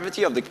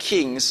depravity of the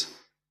kings,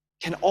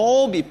 can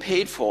all be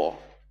paid for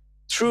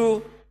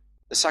through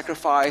the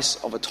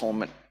sacrifice of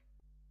atonement.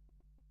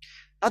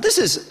 Now this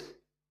is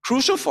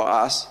crucial for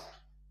us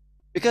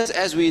because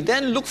as we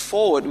then look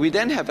forward, we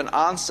then have an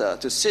answer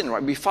to sin,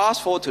 right? We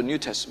fast forward to the New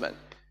Testament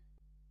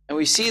and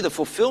we see the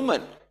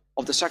fulfillment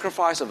of the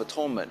sacrifice of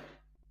atonement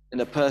in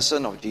the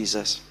person of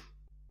Jesus.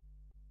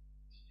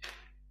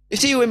 You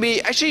see, when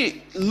we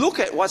actually look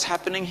at what's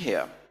happening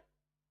here,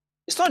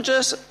 it's not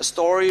just a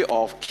story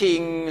of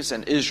kings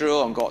and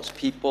Israel and God's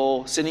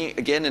people sinning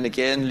again and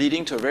again,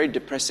 leading to a very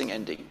depressing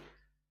ending.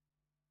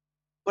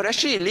 But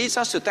actually it leads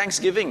us to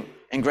thanksgiving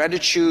and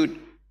gratitude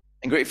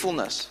and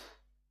gratefulness.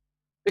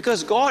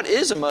 Because God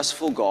is a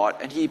merciful God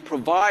and he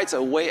provides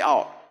a way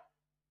out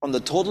from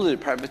the total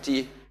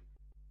depravity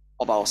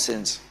of our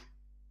sins.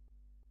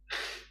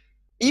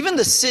 Even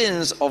the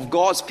sins of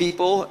God's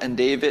people and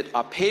David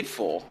are paid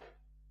for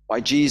by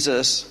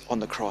Jesus on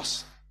the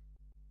cross.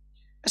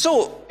 And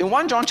so in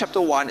 1 John chapter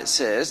 1 it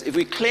says, if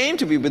we claim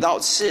to be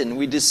without sin,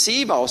 we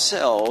deceive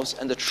ourselves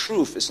and the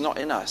truth is not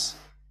in us.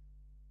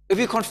 If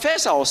we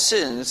confess our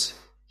sins,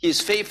 he is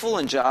faithful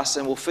and just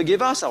and will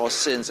forgive us our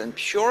sins and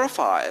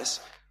purify us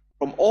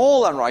from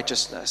all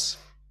unrighteousness.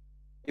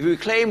 If we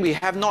claim we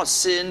have not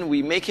sinned,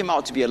 we make him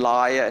out to be a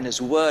liar and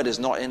his word is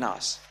not in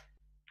us.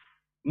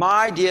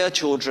 My dear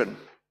children,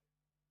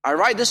 I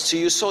write this to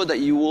you so that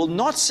you will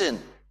not sin.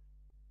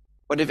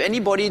 But if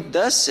anybody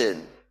does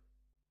sin,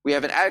 we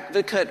have an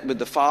advocate with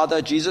the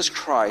Father, Jesus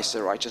Christ,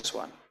 the righteous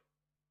one.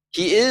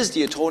 He is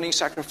the atoning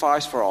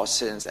sacrifice for our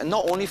sins, and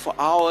not only for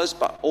ours,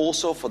 but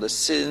also for the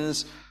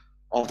sins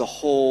of the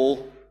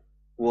whole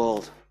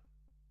world.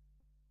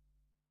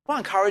 What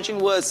encouraging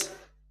words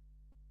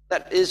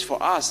that is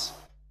for us.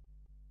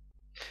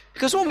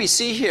 Because what we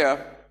see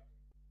here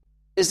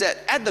is that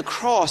at the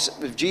cross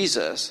with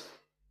Jesus,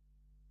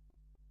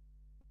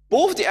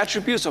 both the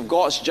attributes of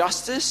God's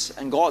justice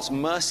and God's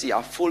mercy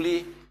are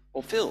fully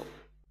fulfilled.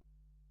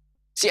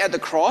 See, at the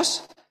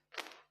cross,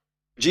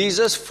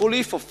 Jesus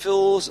fully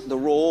fulfills the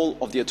role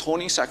of the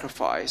atoning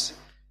sacrifice.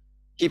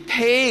 He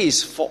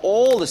pays for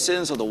all the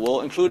sins of the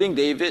world, including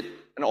David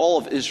and all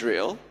of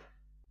Israel,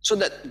 so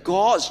that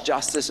God's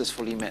justice is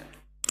fully met.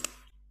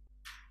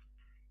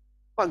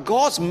 But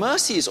God's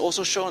mercy is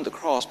also shown at the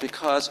cross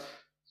because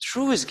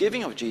through his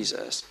giving of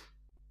Jesus,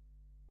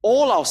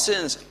 all our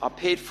sins are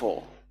paid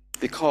for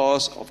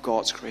because of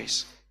God's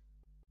grace.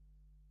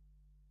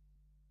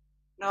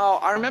 Now,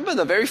 I remember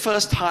the very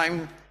first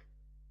time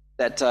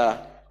that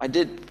I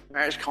did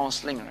marriage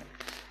counseling. Right?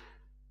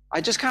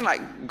 I just kind of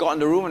like got in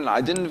the room and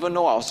I didn't even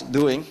know what I was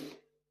doing.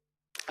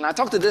 And I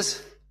talked to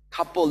this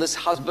couple, this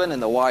husband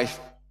and the wife.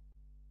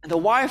 And the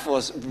wife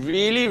was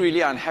really, really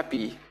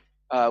unhappy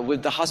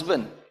with the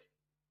husband.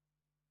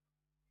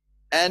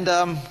 And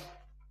I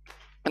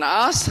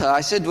asked her,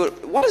 I said,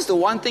 what is the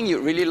one thing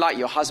you'd really like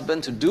your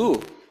husband to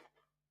do?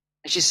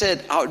 And she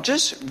said, I would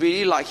just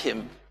really like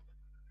him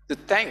to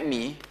thank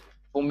me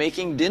for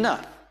making dinner.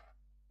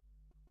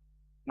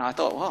 And I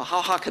thought, well,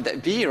 how hard could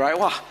that be, right?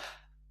 Well,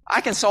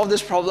 I can solve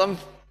this problem.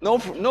 No,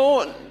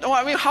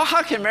 I mean, how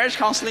hard can marriage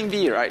counseling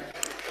be, right?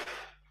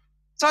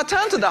 So I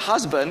turned to the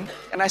husband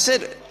and I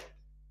said,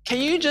 can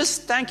you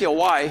just thank your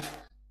wife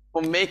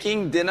for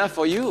making dinner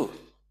for you?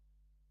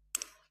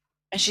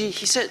 And he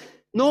said,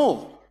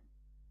 no.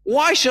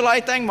 Why should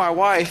I thank my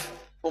wife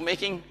for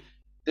making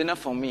dinner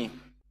for me?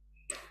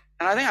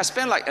 And I think I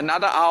spent like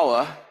another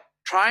hour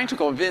trying to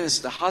convince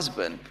the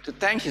husband to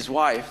thank his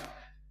wife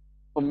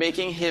for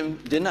making him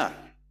dinner.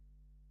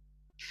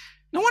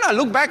 Now, when I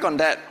look back on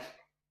that,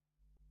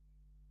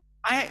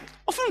 I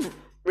often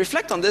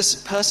reflect on this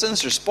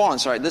person's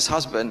response, right? This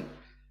husband.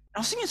 I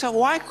was thinking, so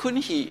why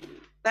couldn't he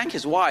thank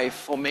his wife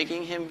for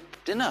making him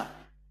dinner?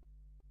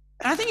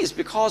 And I think it's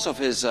because of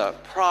his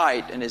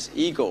pride and his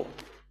ego.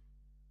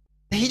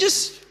 He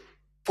just,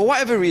 for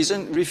whatever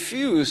reason,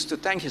 refused to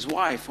thank his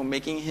wife for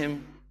making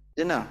him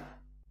dinner.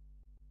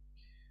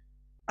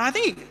 And I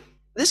think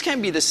this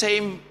can be the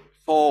same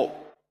for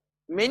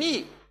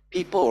many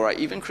people, right?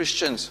 Even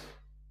Christians.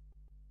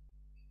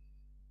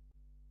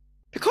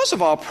 Because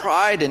of our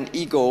pride and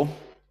ego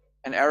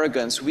and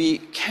arrogance, we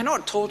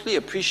cannot totally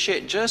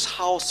appreciate just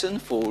how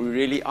sinful we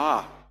really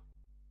are.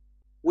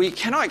 We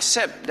cannot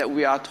accept that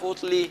we are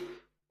totally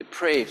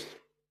depraved.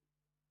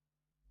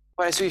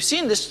 But as we've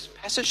seen this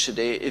passage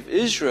today, if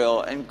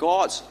Israel and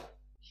God's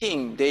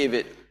king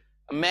David,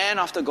 a man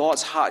after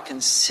God's heart, can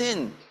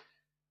sin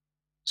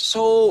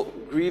so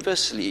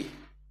grievously,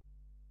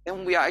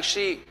 then we are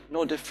actually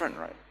no different,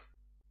 right?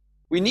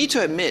 We need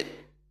to admit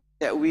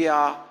that we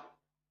are,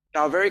 at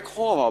our very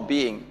core of our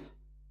being,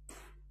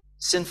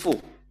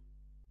 sinful.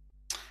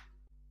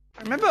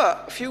 I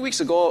remember a few weeks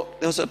ago,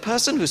 there was a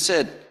person who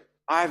said,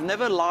 I've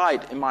never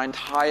lied in my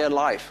entire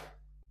life.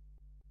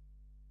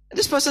 And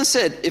this person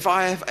said, if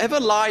I have ever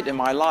lied in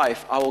my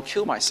life, I will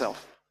kill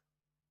myself.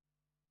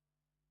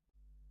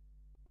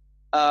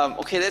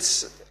 Okay,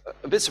 that's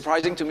a bit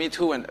surprising to me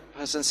too when a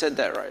person said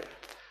that, right?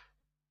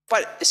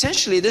 But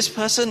essentially, this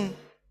person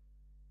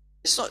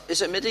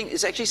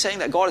is actually saying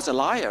that God is a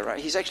liar, right?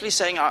 He's actually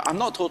saying, I'm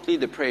not totally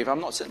depraved,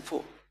 I'm not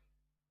sinful.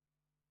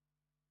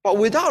 But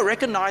without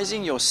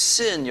recognizing your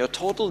sin, your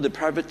total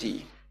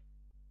depravity,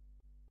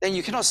 then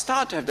you cannot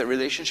start to have that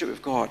relationship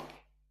with God.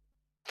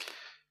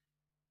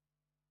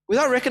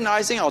 Without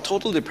recognizing our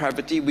total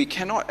depravity, we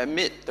cannot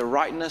admit the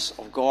rightness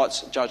of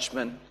God's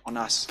judgment on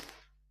us.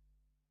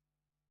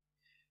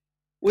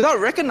 Without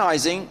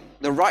recognizing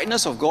the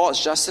rightness of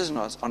God's justice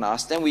on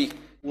us, then we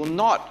will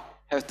not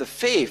have the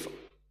faith,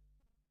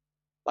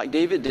 like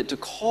David did, to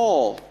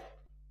call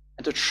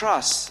and to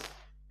trust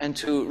and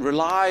to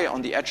rely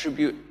on the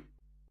attribute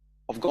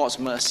of God's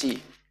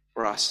mercy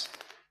for us.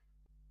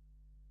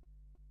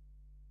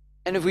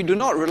 And if we do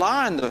not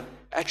rely on the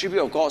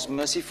attribute of God's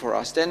mercy for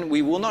us, then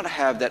we will not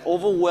have that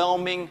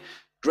overwhelming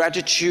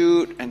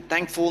gratitude and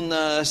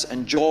thankfulness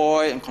and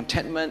joy and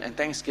contentment and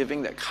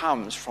thanksgiving that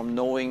comes from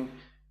knowing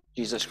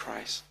Jesus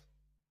Christ.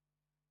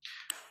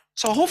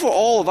 So I hope for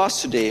all of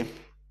us today,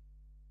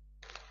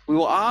 we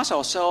will ask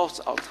ourselves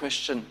our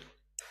question,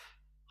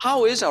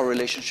 how is our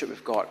relationship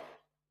with God?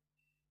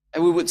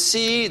 And we would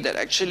see that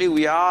actually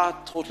we are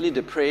totally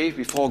depraved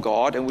before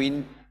God and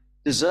we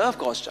deserve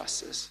God's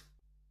justice.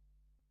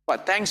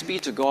 But thanks be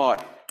to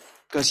God,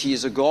 because He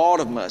is a God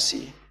of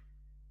mercy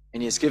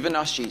and He has given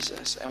us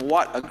Jesus. And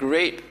what a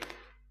great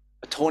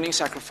atoning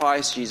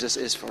sacrifice Jesus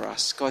is for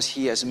us, because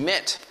He has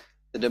met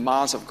the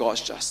demands of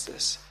God's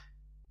justice.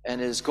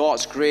 And it is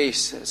God's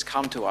grace that has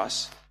come to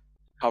us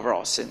to cover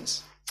our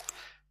sins.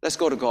 Let's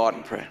go to God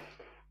in prayer.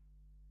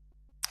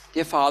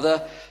 Dear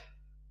Father,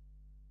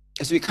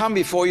 as we come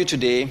before you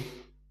today,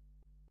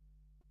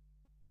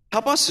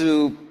 help us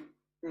to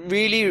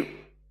really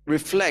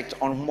reflect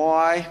on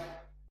why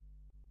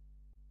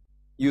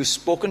you've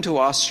spoken to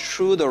us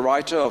through the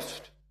writer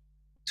of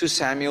 2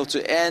 Samuel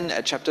to end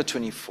at chapter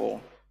 24.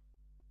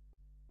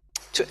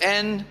 To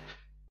end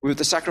with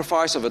the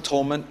sacrifice of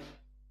atonement,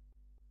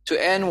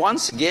 to end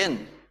once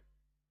again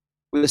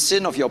with the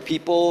sin of your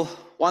people,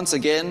 once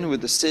again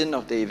with the sin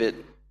of David.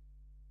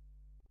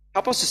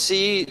 Help us to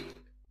see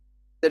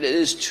that it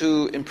is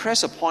to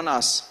impress upon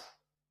us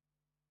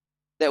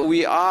that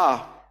we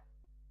are,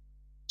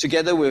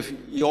 together with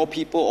your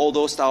people all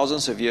those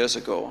thousands of years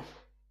ago,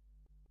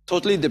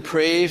 totally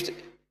depraved,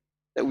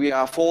 that we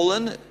are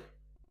fallen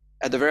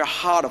at the very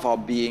heart of our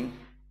being,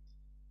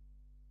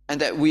 and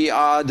that we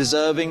are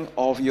deserving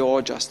of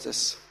your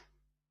justice.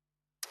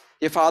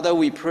 Dear Father,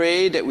 we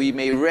pray that we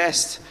may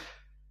rest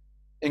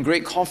in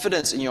great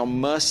confidence in your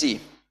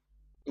mercy,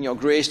 in your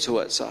grace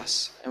towards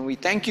us. And we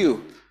thank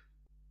you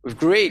with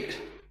great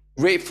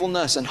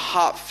gratefulness and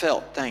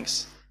heartfelt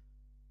thanks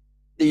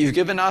that you've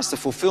given us the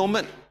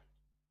fulfillment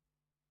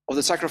of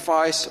the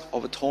sacrifice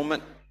of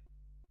atonement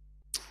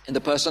in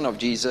the person of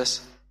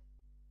Jesus.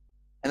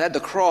 And at the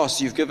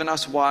cross, you've given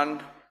us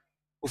one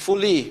who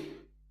fully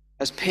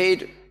has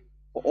paid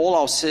for all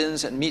our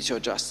sins and meets your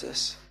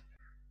justice.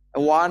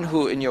 And one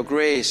who, in your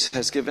grace,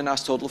 has given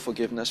us total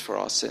forgiveness for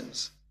our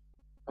sins.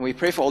 And we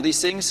pray for all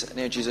these things in the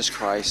name of Jesus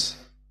Christ.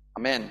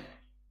 Amen.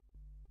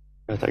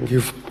 Thank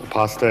you,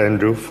 Pastor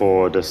Andrew,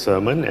 for the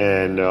sermon.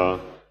 And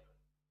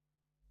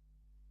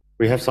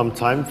we have some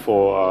time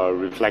for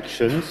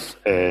reflections.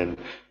 And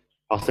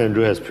Pastor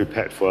Andrew has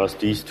prepared for us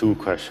these two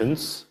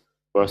questions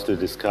for us to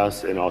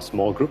discuss in our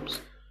small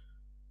groups.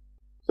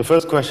 The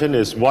first question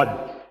is,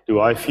 what do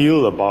I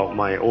feel about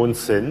my own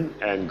sin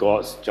and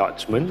God's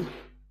judgment?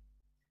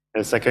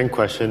 And second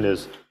question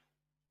is,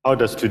 how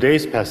does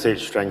today's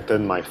passage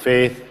strengthen my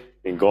faith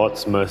in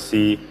God's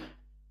mercy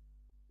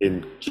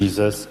in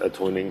Jesus'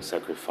 atoning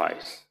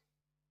sacrifice?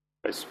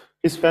 Please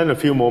spend a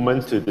few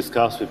moments to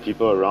discuss with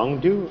people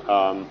around you,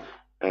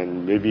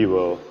 and maybe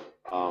we'll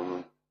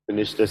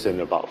finish this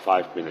in about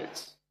 5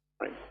 minutes.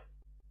 Right.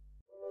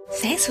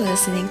 Thanks for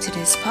listening to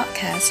this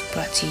podcast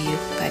brought to you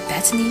by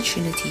Bethany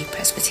Trinity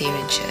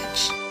Presbyterian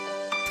Church.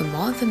 For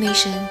more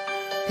information,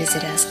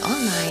 visit us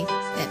online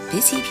at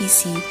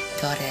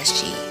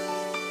busypc.sg.